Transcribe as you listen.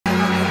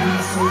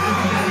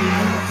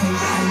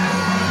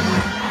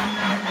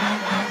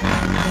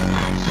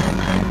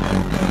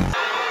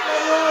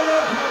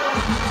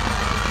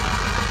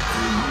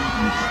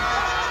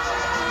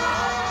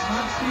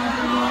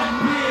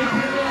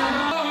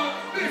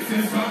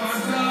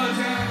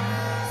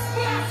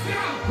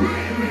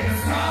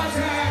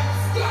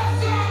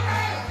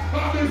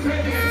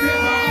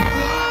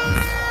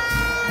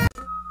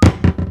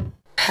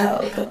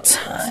Pelpa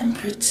time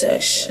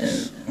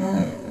protection.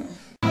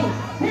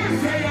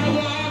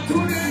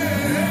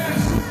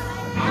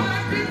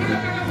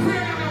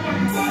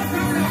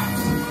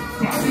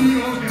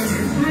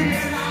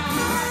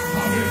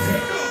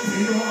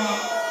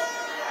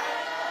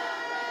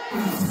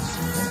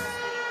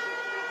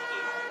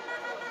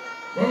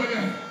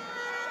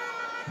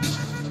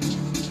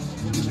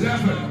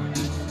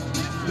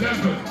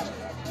 Level.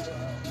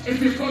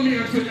 If you come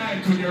here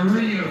tonight with your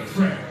real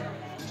friend,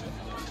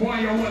 why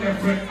you want a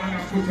friend and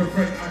I put a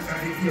friend under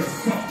the ear?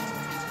 So,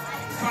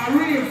 our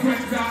real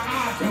friends are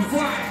hard to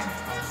find.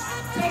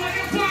 So when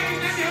you find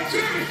them, you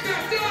cherish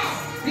them,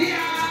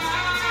 yeah.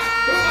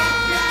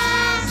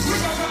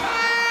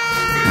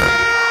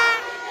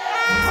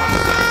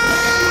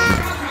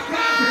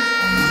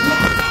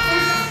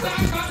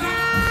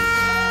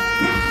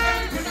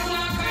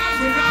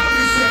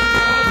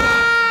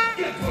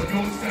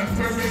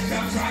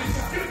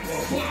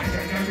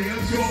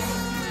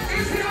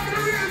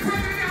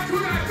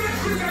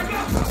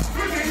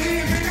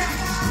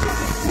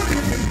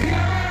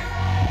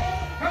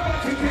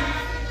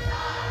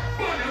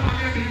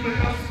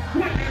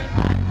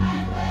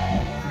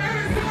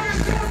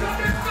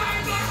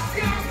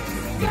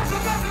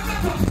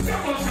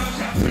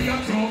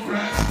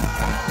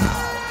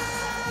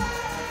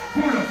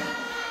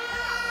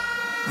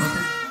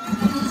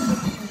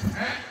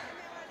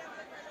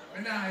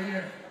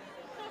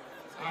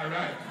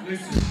 Alright,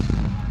 listen.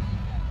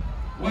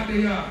 One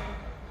day,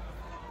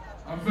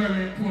 a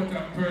very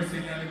important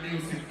person in the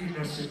music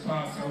industry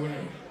passed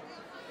away.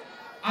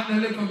 And the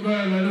little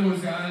girl will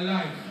lose her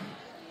life,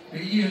 the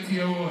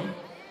 8-year-old,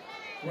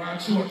 who her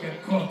throat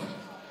get cut.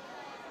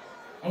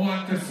 I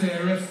want to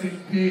say rest in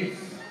peace,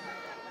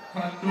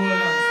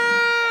 condolence,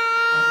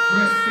 and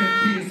rest in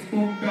peace,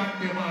 boom back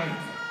the mind.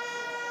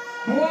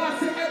 I want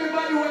to see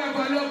everybody who have a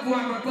loved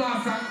one with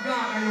pass and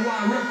God and you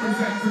want to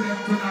represent for them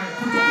tonight.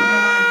 Put up in the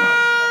lighter.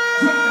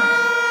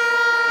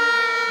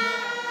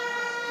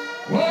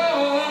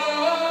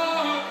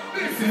 Whoa,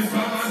 this is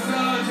from a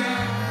soldier.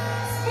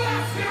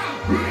 Let's go,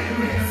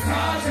 real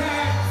soldier.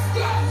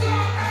 Let's go,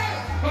 hey.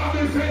 I'm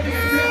in ready to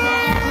take my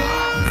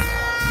blood.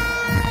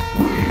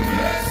 We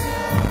miss you.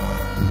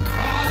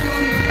 All you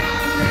need to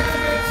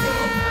do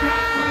is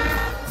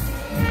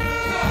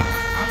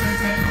I'm in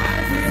the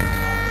highway.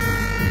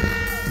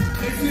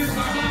 This is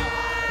from a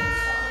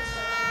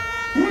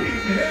we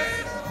miss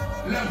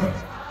level.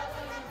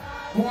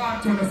 Go on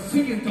to the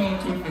sing it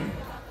out with me.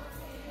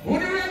 Are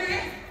you ready?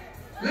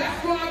 Let's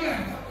go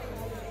again.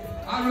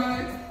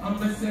 Alright, I'm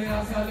the say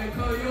as I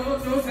call you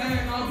to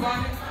sing up on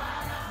it.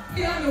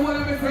 Yeah, the one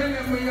of my friends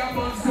and we are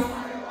born so.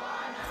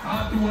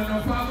 I'll do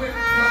enough of it,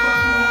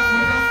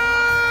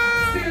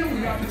 still we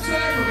have to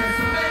try to get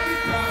to make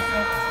it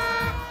faster.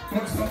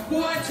 But some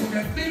boys who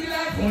get big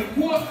like old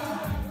boy,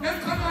 them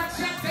come and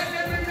check them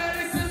every day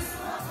listen.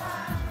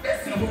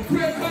 This is a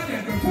great for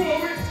them before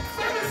we.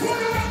 Let me show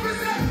you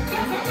represent.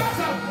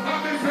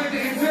 I'm in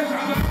ready to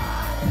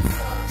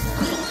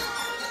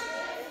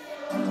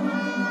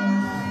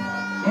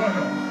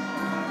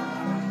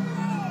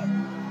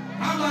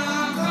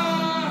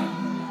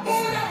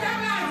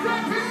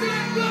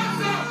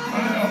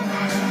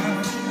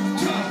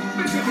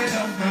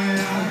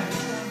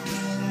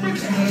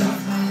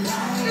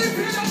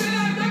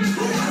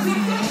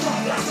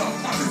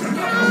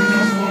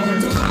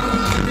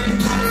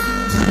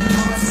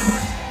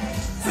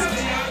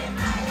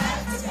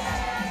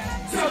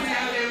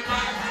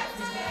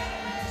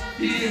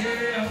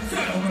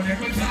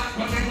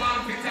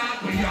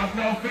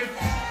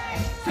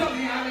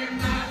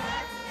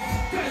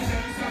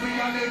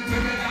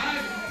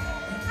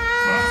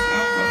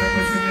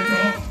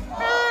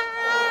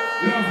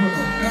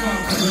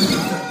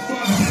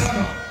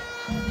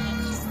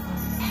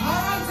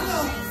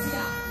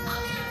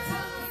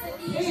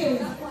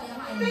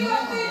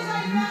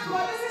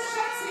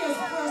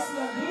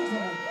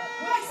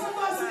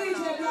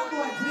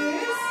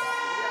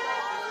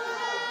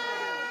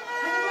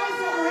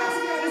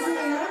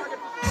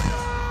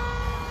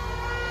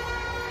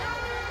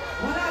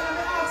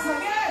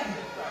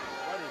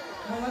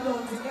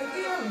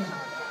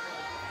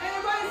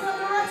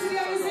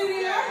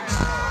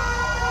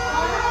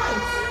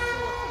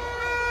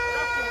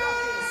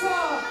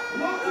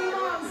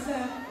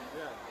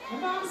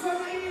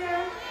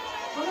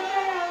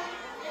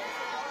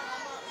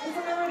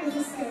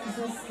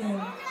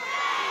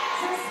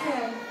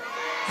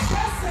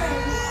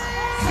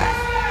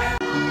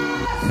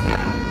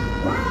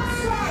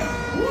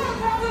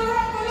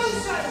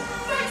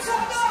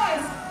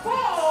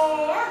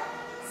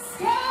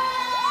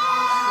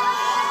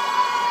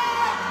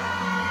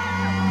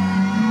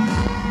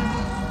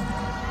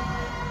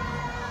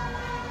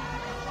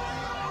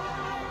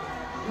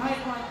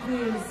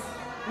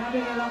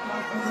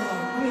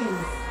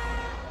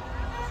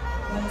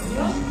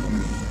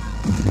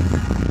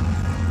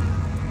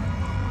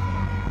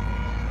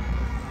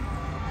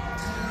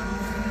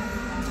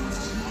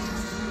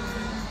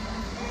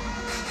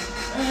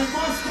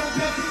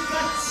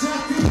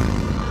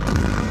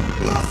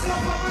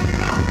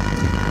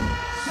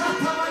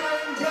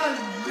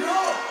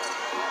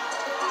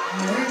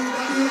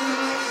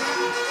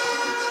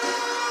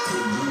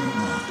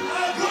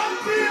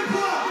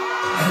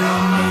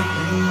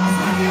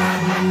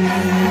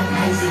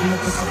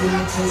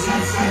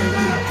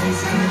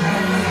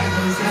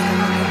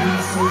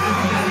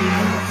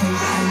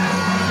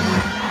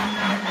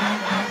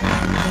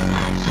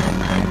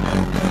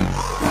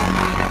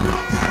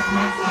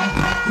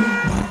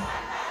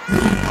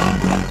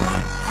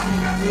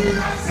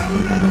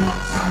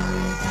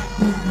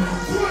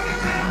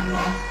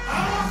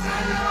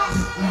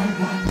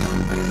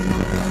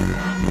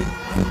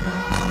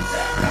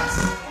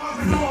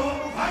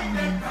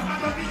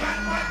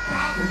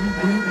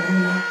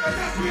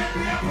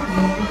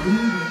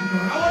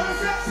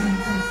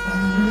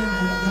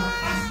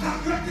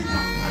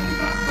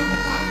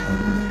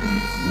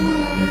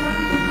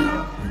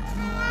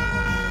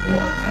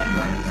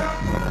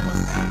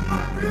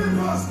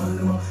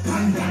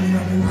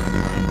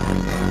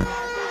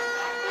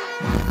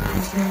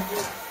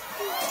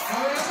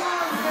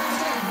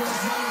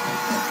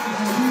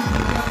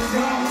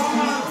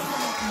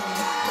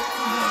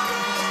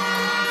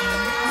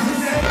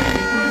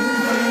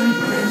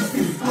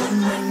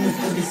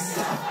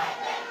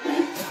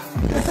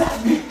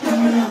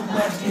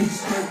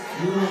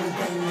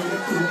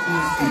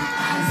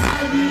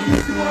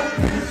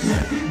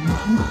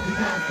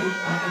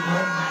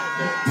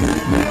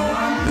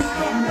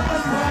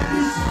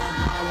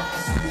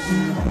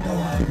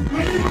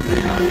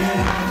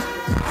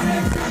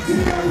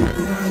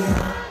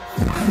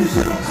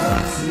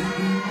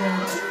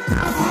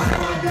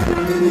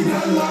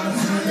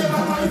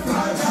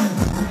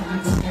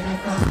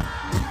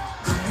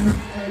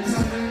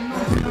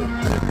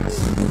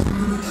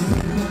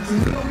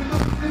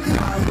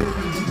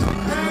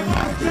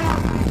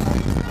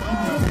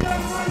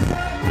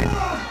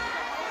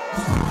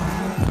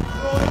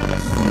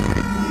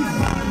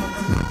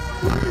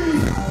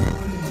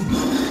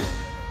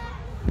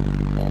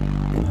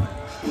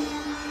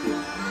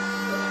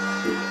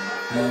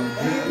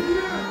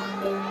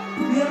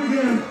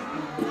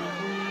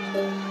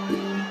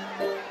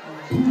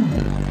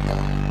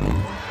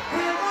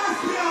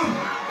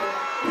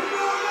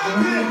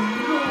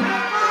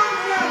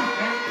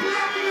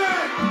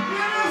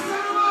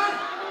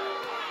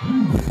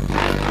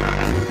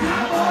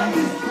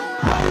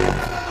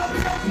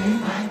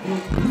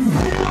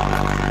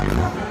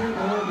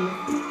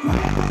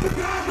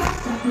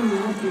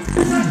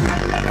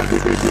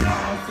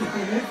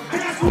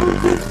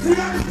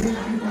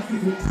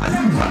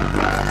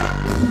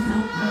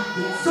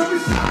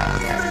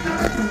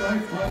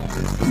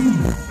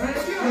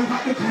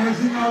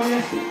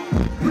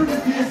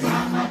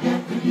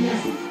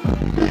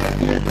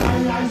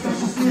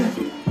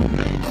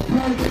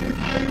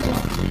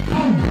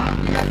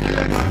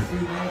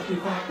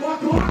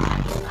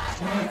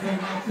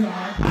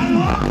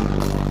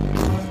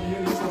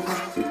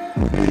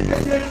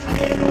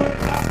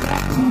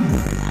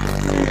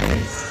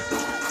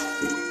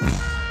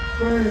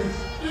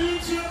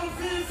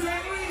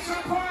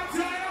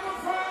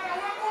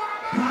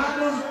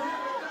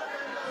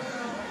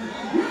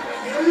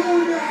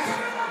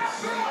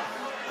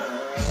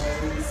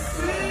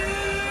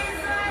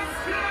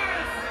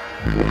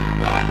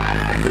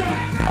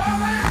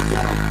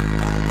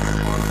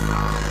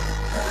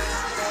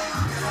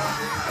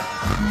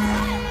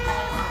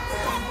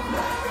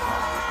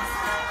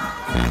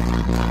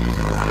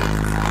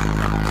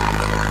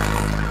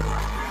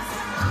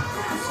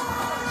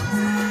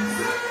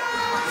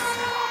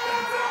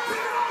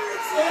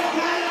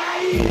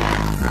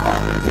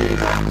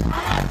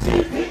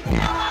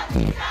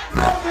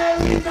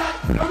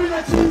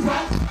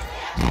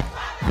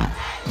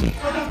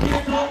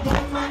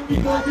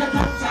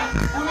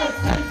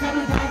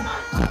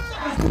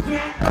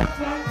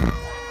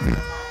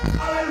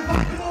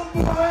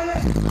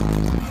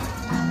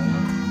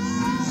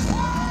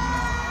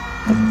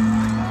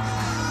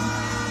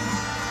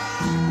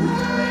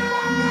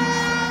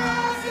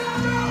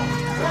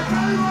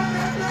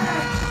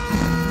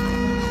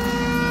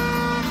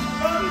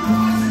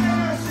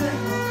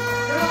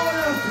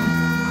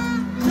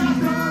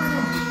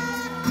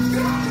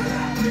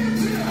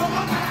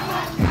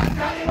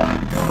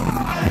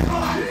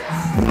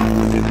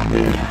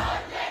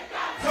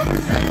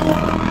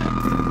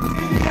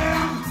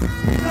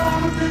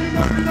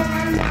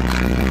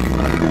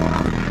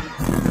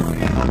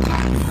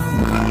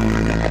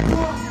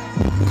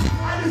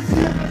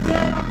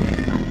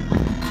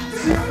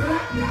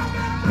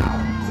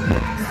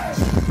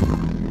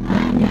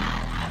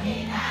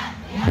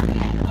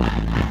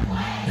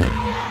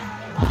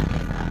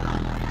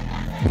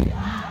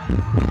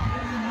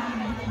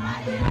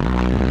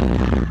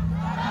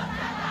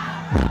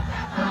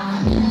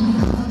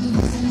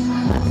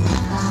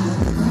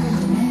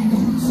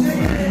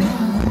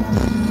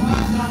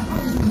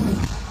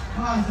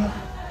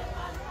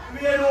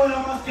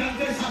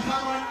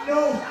want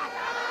no.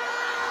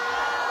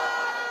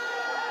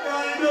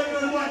 I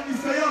don't know what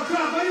this guy. Yo,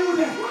 KRAFF, are you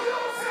there?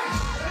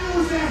 What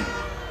you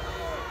say?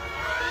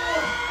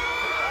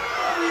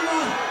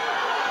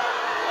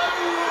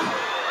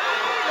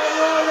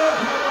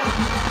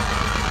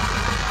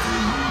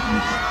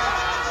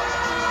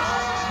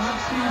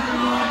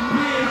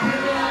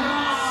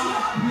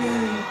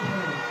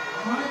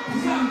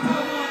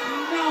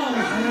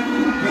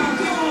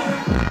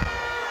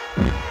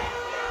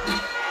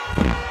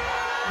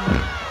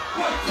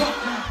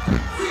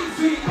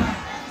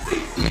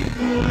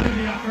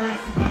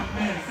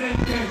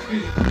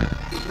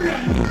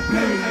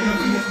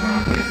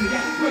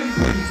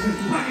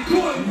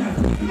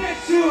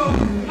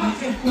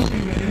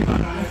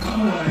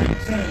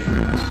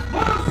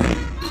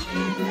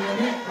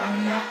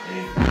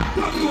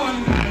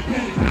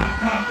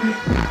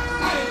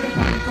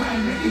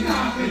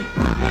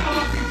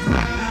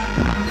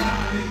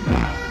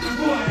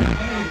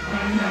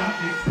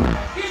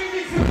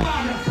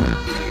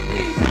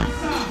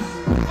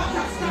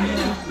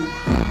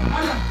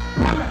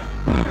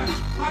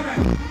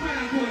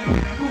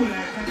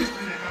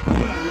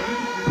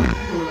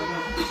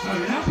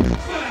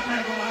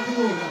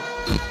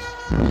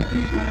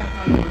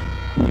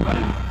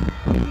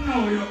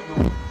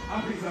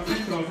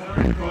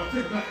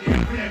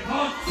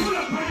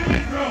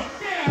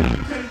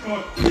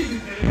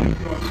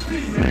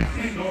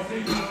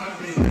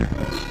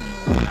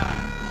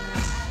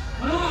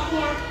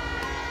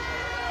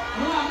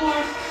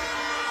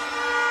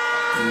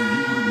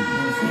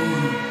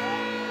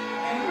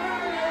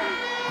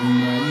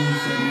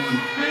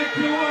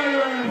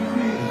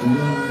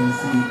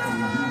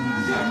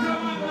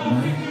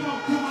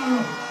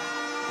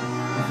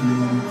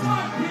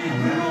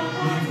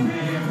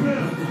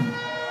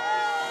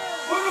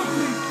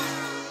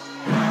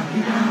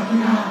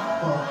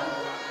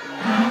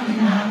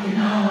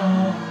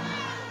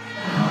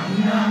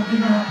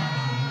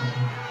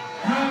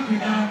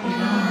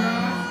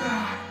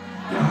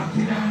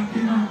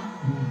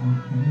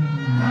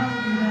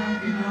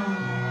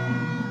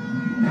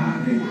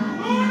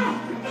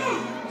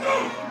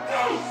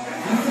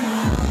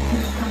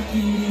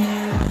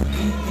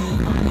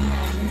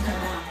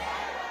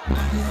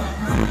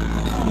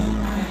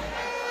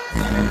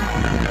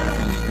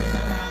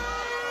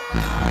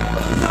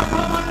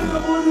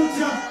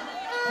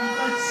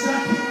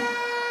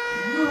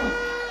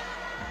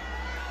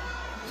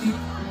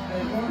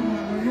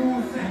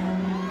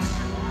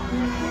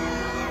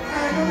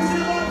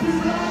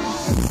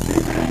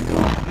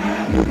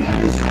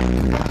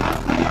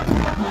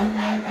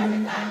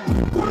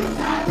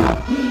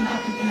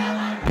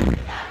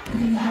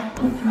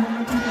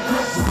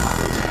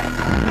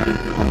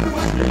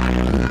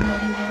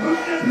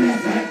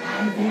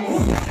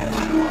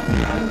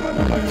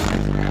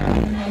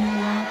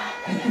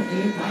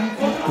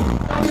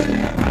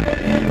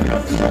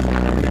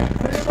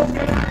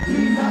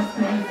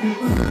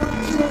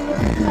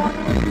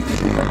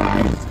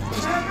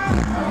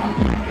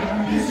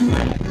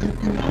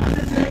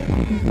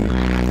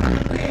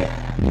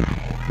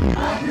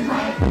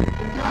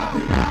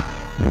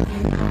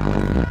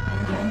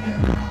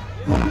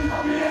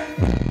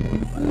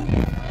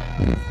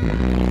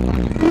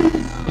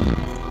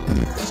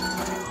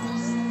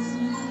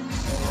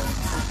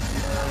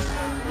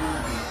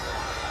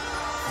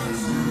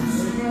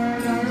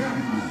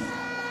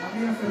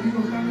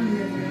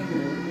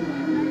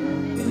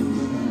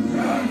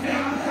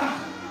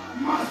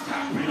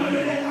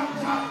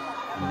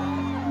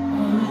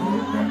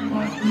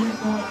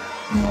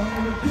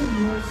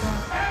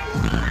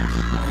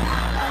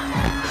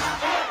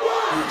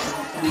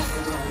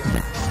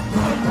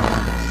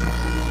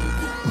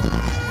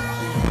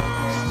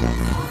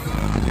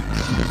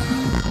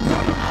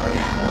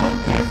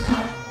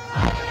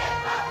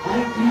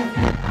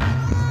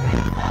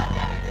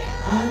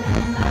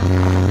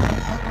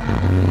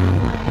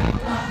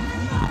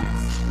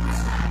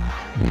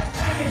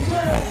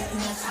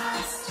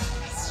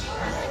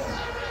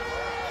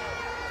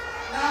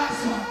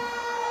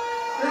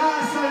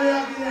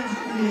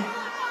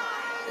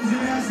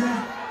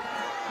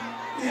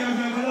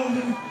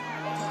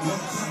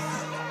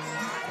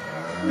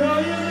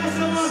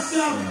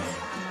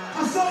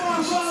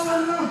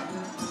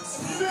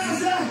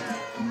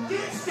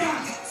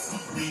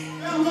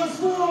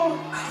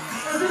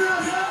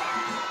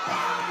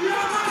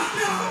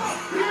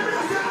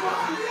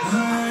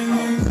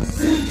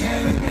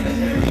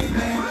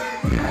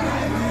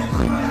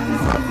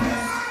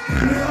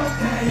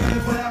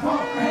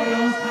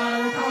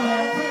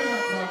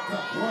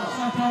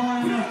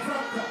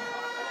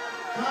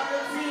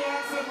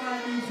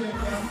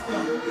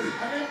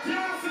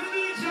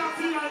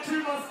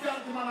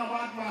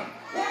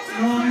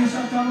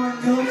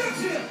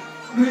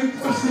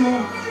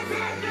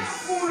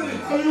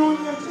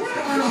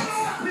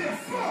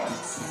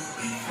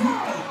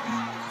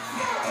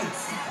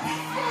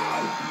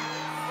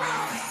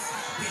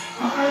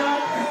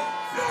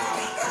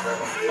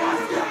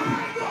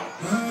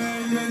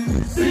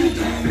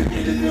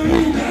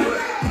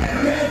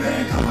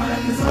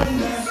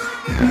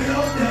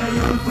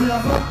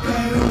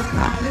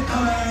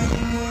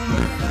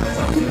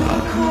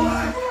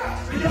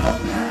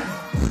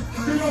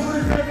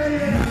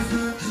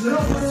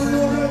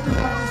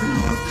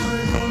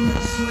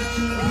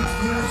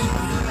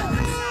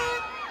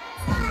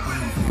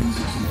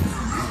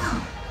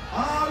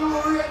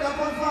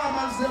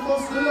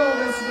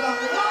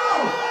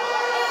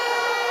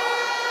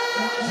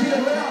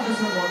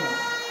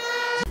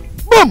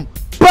 Boom!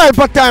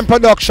 Pelpa Time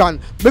production.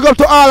 Big up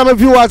to all of my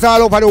viewers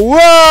all over the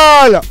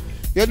world.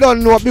 You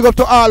don't know. Big up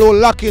to all who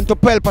lock into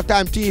Pelpa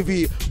Time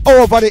TV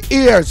over the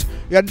years.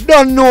 You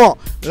don't know.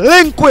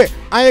 Link with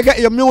and you get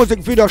your music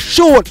video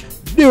shoot,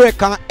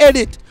 direct and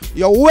edit.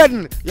 Your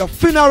wedding, your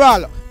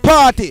funeral,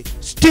 party,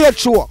 stage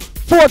show,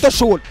 photo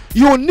shoot,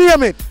 you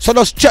name it. So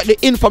just check the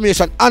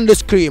information on the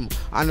screen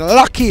and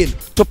lock in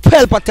to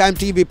Pelpa Time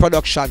TV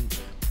production.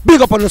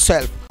 Big up on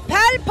yourself.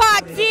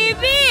 Pelpa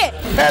TV!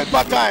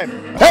 Pelpa Time!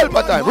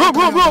 Pelpa Time! Room!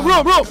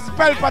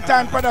 Pelpa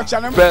Time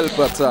production.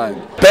 Pelpa Time.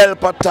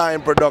 Pelpa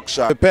Time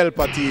production.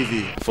 Pelpa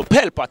TV. For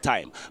Pelpa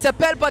Time. It's a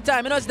Pelpa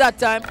Time, you know it's that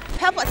time.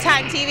 Pelpa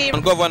Time TV.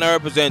 I'm governor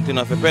representing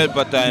of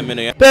Pelpa Time, you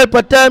know.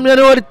 Pelpa Time, you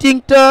know what the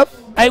thing tough?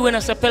 I when I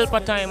say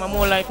Pelpa Time, I'm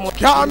more like more.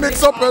 Can't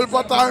mix up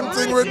Pelpa Time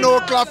thing with no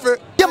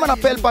coffee. Yeah, man, a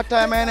Pelpa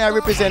Time, and I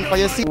represent for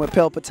you. See, With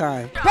Pelpa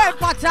Time.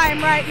 Pelpa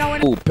Time right now.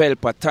 Oh,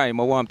 Pelpa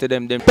Time, I want to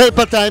them.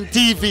 Pelpa Time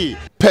TV.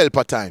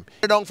 Pelpa Time.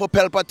 Down for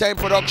Pelpa Time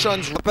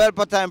Productions.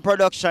 Pelpa Time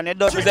production. It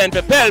does Represent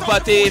for Pelpa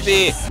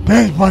TV.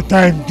 Pelpa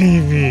Time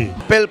TV.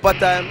 Pelpa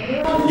Time.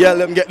 Yeah,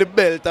 let them get the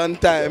belt on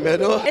time, you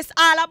know. It's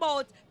all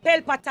about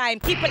Pelpa Time.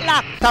 Keep it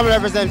locked. Time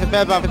represent for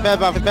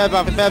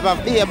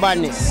Pelpa, be a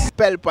badness.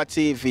 Pelpa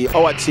TV,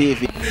 our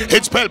TV.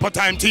 It's Pelpa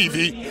Time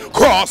TV.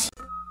 Cross.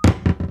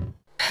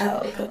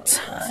 Pelpa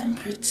Time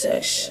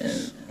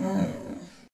protection.